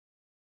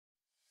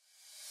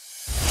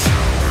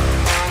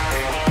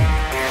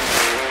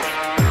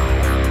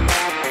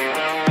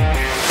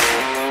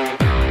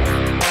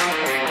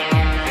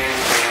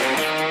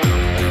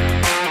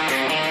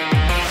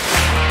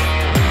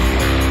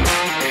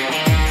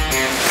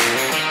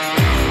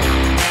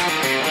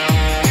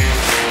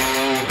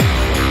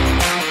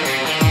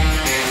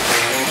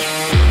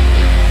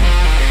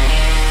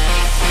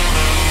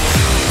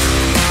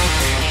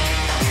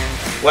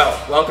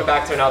welcome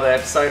back to another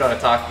episode on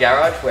Otaku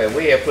Garage, where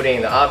we are putting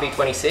the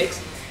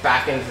RB26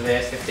 back into the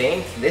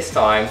S15, this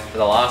time for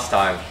the last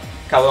time.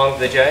 Come along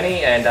for the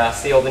journey and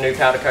see all the new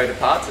powder coated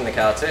parts in the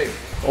car too.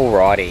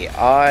 Alrighty,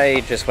 I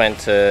just went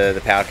to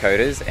the powder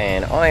coaters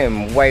and I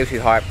am way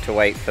too hyped to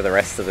wait for the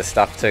rest of the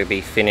stuff to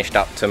be finished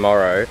up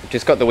tomorrow.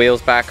 Just got the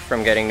wheels back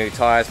from getting new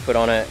tyres put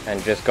on it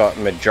and just got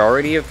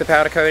majority of the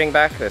powder coating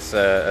back. There's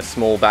a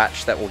small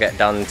batch that will get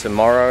done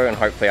tomorrow and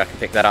hopefully I can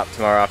pick that up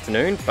tomorrow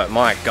afternoon. But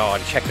my god,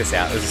 check this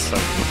out, this is so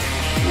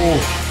cool.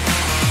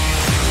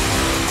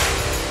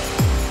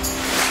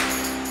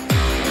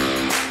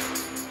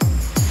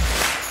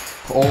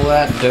 All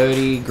that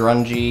dirty,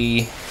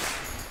 grungy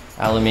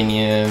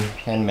aluminium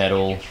and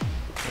metal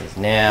is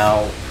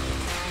now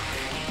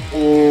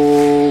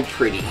all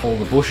pretty. All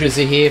the bushes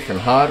are here from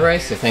Hard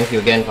Race, so thank you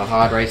again for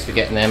Hard Race for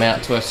getting them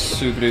out to us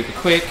super duper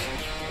quick.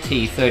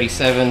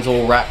 T37's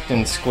all wrapped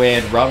in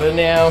squared rubber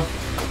now.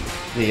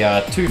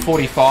 The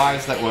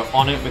 245s that were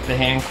on it with the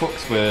hand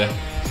cooks were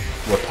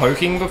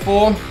poking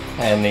before,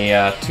 and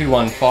the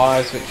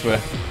 215s which were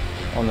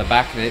on the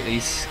back of it,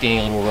 these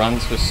skinny little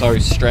runs were so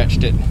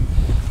stretched it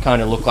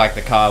kind of looked like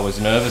the car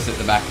was nervous at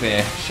the back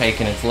there,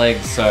 shaking its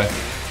legs. So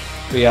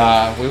we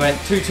went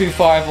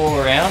 225 all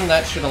around.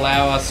 That should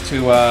allow us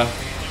to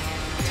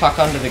tuck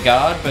under the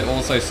guard, but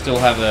also still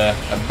have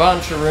a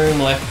bunch of room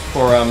left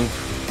for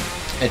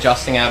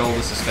adjusting out all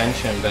the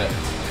suspension. But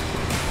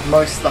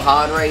most of the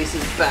Hard Race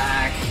is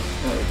back.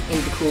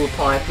 Intercooler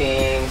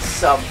piping,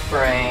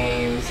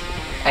 subframes,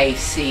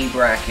 AC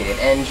bracket,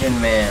 engine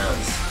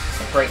mounts,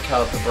 brake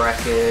caliper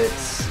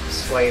brackets,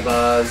 sway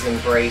bars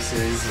and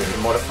braces, and a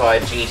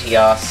modified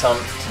GTR sump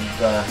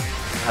to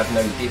have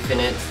no dip in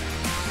it,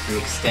 the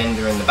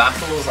extender and the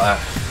baffles.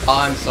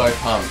 I'm so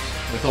pumped.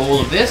 With all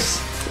of this,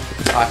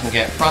 I can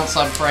get front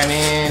subframe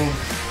in,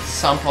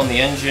 sump on the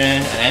engine,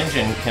 and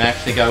engine can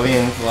actually go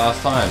in for the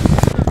last time.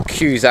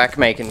 Cue Zach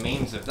making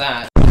memes of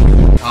that.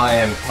 I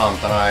am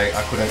pumped and I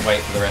couldn't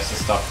wait for the rest of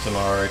the stuff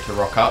tomorrow to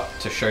rock up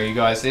to show you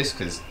guys this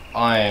because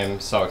I am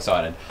so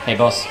excited. Hey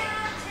boss.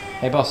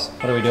 Hey boss,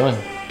 what are we doing?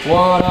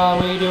 What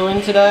are we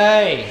doing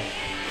today?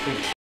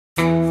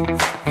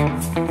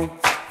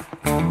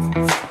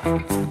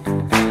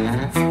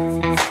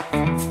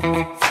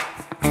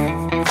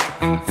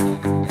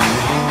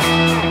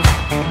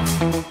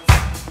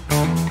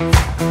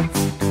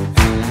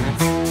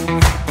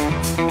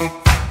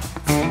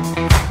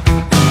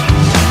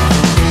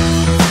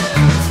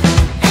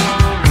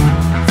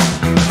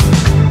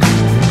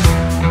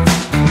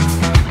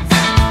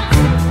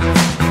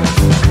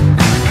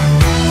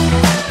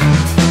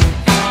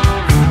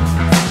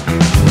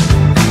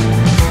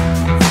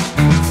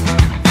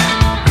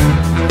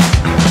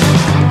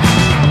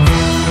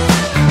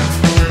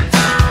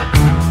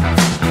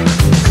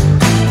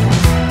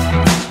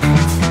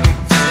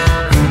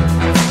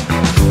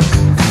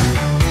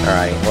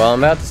 Well,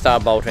 I'm about to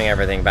start bolting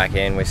everything back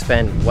in. We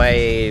spent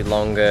way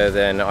longer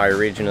than I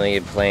originally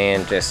had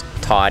planned, just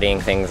tidying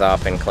things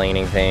up and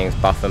cleaning things,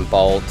 buffing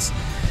bolts.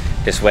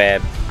 Just where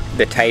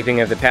the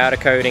taping of the powder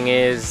coating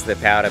is, the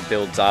powder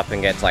builds up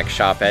and gets like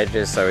sharp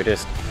edges, so we're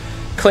just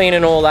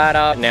cleaning all that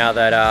up. Now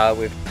that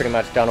we've pretty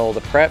much done all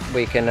the prep,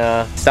 we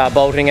can start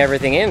bolting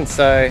everything in.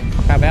 So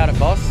how about it,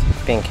 boss?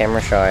 Being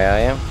camera shy,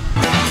 are you?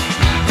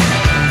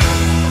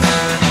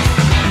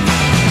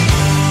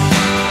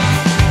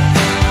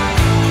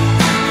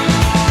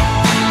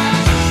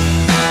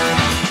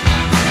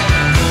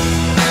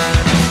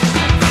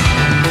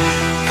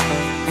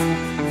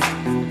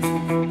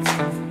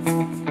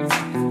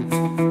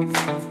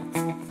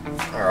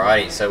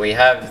 So we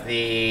have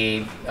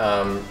the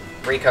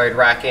Recode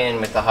rack in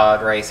with the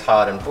Hard Race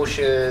hardened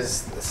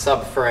bushes, the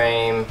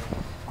subframe,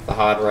 the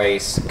Hard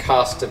Race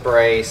caster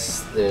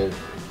brace, the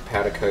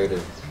powder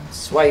coated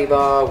sway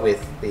bar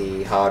with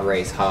the Hard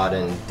Race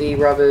hardened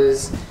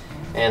D-rubbers,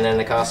 and then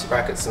the caster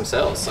brackets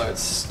themselves. So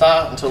it's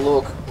starting to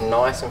look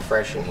nice and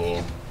fresh in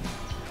here.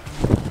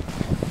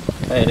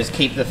 Okay, just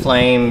keep the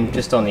flame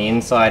just on the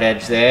inside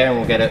edge there and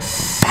we'll get it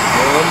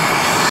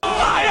warm.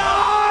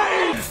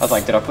 I was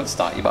like, did I put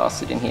Start You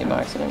Bastard in here by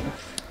accident?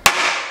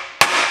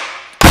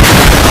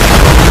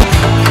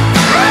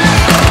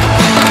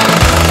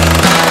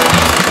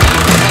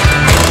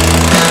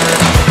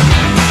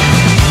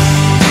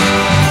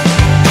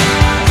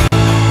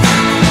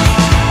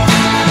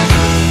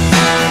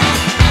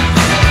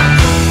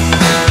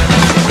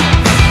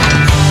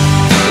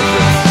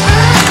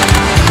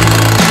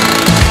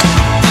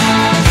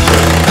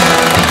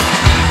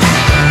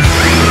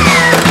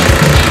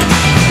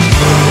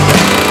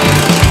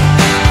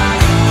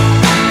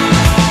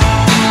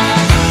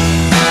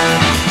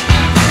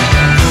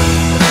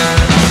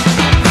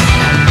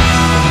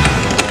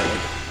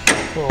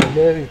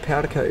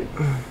 Powder coat.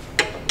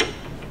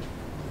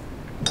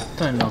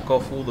 Don't knock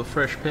off all the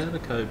fresh powder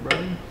coat, bro.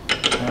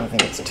 I don't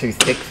think it's too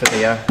thick for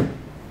the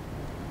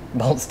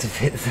bolts to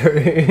fit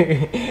through.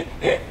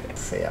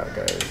 Let's see how it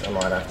goes. I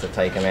might have to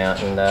take them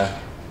out and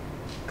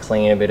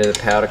clean a bit of the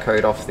powder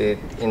coat off the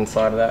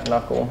inside of that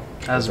knuckle.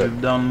 As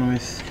we've done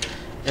with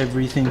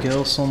everything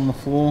else on the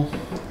floor.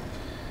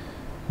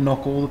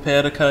 knock all the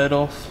powder coat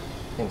off.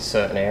 In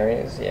certain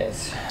areas,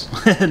 yes.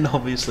 And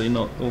obviously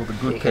not all the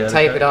good You powder can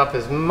tape coat. it up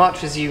as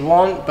much as you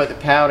want, but the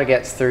powder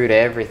gets through to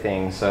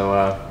everything. So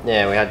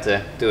yeah, we had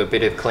to do a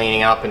bit of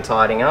cleaning up and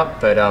tidying up,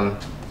 but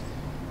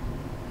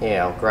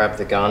yeah, I'll grab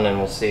the gun and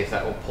we'll see if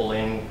that will pull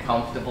in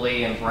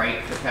comfortably and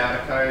break the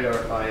powder coat, or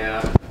if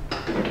I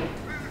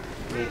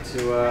need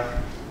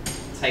to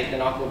take the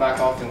knuckle back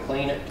off and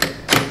clean it.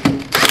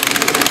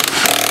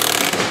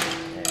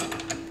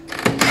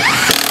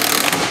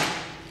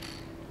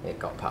 It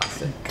got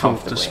past it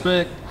comfortably. To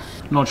spec.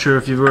 Not sure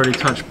if you've already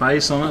touched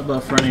base on it,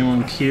 but for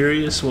anyone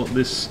curious what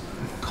this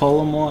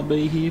collar might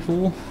be here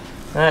for.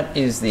 That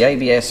is the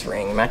ABS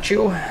ring,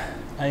 Matthew.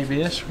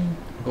 ABS ring?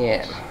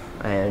 Yeah.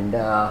 And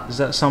is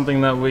that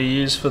something that we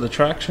use for the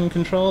traction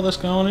control that's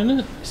going in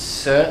it?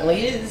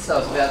 Certainly is. I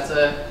was about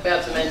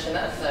to mention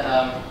that.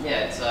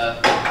 Yeah, it's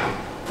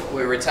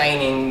we're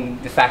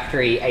retaining the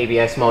factory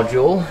ABS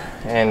module,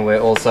 and we're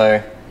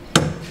also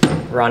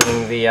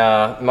running the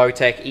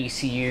Motec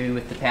ECU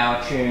with the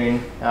Power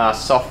Tune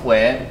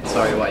software.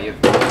 Sorry why you're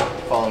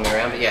following me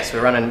around, but yes,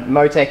 we're running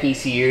Motec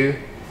ECU,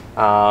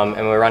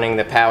 and we're running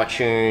the Power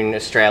Tune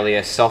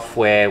Australia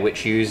software,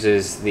 which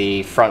uses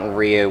the front and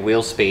rear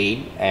wheel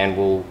speed and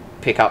will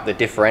pick up the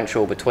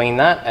differential between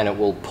that, and it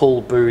will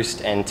pull,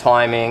 boost and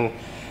timing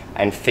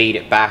and feed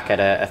it back at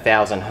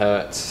 1000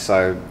 hertz.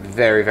 So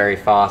very, very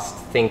fast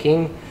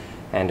thinking.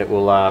 And it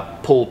will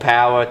pull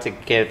power to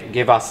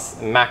give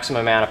us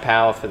maximum amount of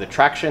power for the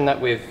traction that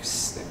we've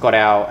got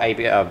our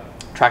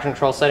traction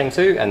control setting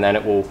to, and then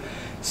it will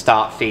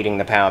start feeding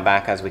the power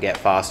back as we get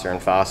faster and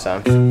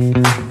faster.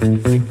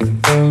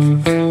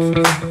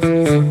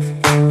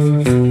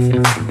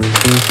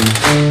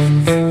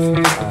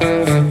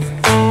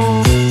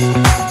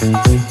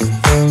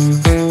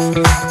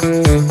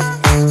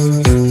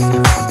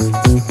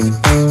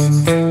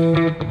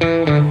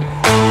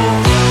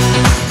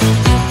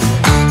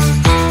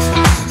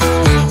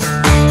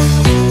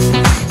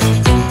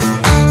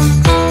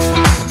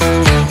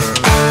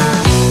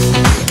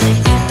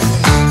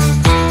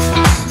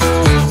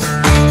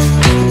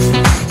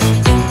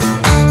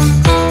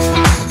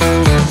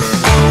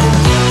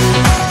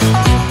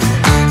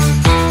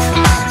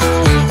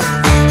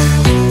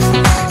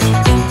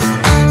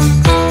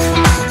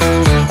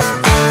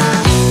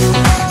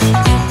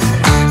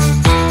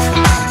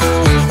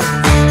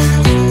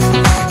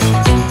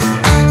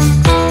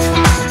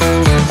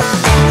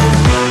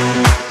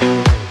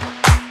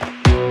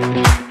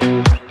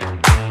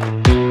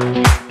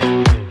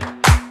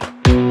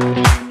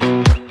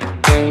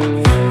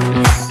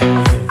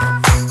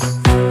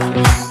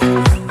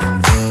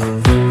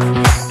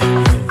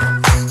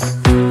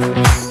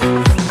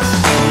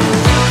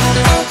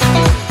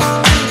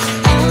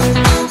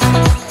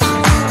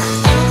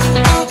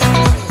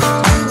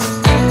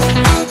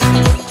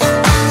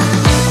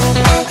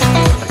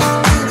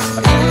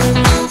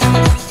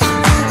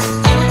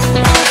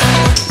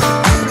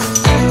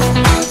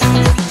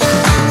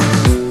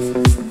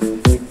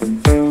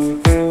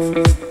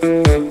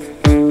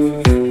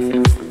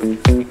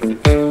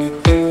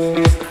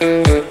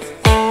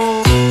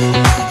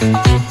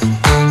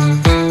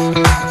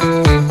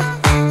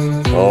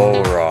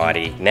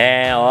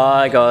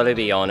 To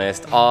be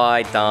honest,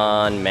 I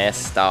done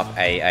messed up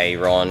a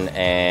Ron,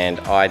 and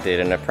I did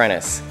an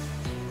apprentice.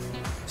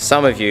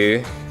 Some of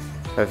you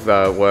have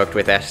worked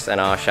with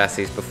S&R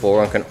chassis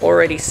before and can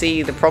already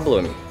see the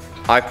problem.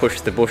 I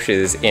pushed the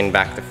bushes in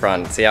back to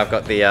front. See, I've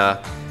got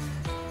the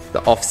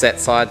offset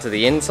side to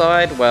the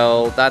inside.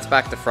 Well, that's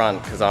back to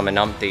front because I'm a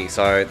numpty,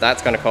 so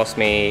that's going to cost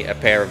me a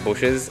pair of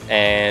bushes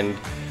and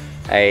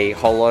a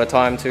whole lot of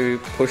time to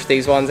push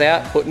these ones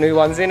out, put new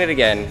ones in it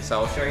again. So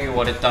I'll show you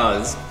what it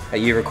does. Are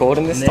you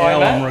recording this time,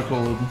 Matt? Now I'm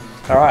recording.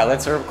 Alright,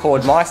 let's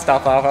record my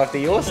stuff up after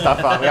your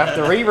stuff up. We have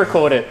to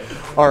re-record it.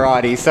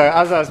 Alrighty, so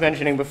as I was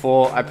mentioning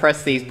before, I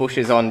press these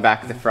bushes on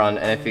back to front,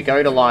 and if you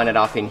go to line it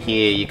up in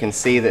here, you can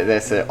see that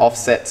there's an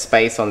offset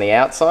space on the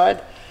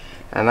outside,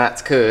 and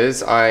that's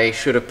because I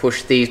should have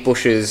pushed these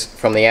bushes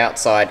from the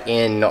outside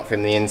in, not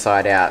from the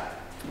inside out.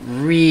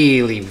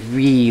 Really,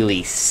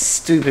 really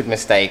stupid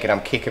mistake, and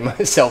I'm kicking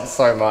myself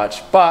so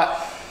much,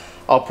 but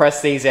I'll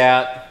press these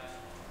out.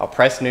 I'll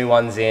press new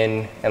ones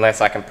in, unless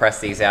I can press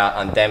these out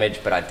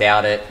undamaged, but I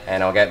doubt it,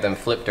 and I'll get them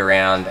flipped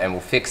around and we'll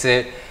fix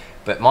it.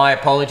 But my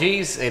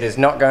apologies, it is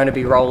not going to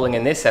be rolling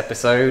in this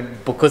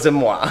episode because of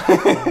moi.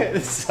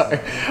 So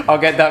I'll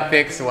get that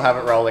fixed, we'll have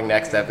it rolling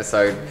next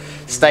episode.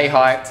 Stay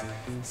hyped,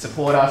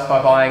 support us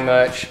by buying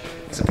merch,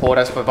 support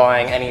us by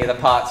buying any of the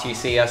parts you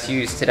see us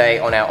use today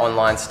on our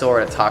online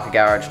store at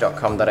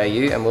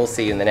otakugarage.com.au, and we'll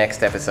see you in the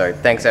next episode.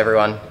 Thanks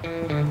everyone.